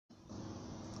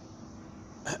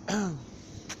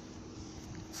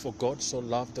For God so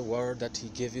loved the world that he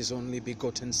gave his only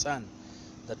begotten Son,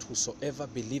 that whosoever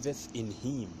believeth in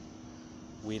him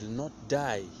will not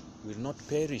die, will not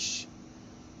perish,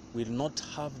 will not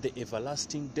have the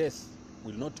everlasting death,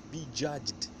 will not be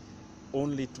judged,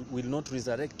 will not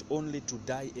resurrect only to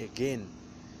die again,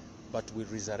 but will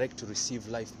resurrect to receive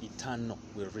life eternal,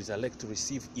 will resurrect to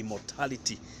receive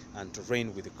immortality and to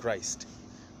reign with Christ.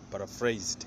 Paraphrased.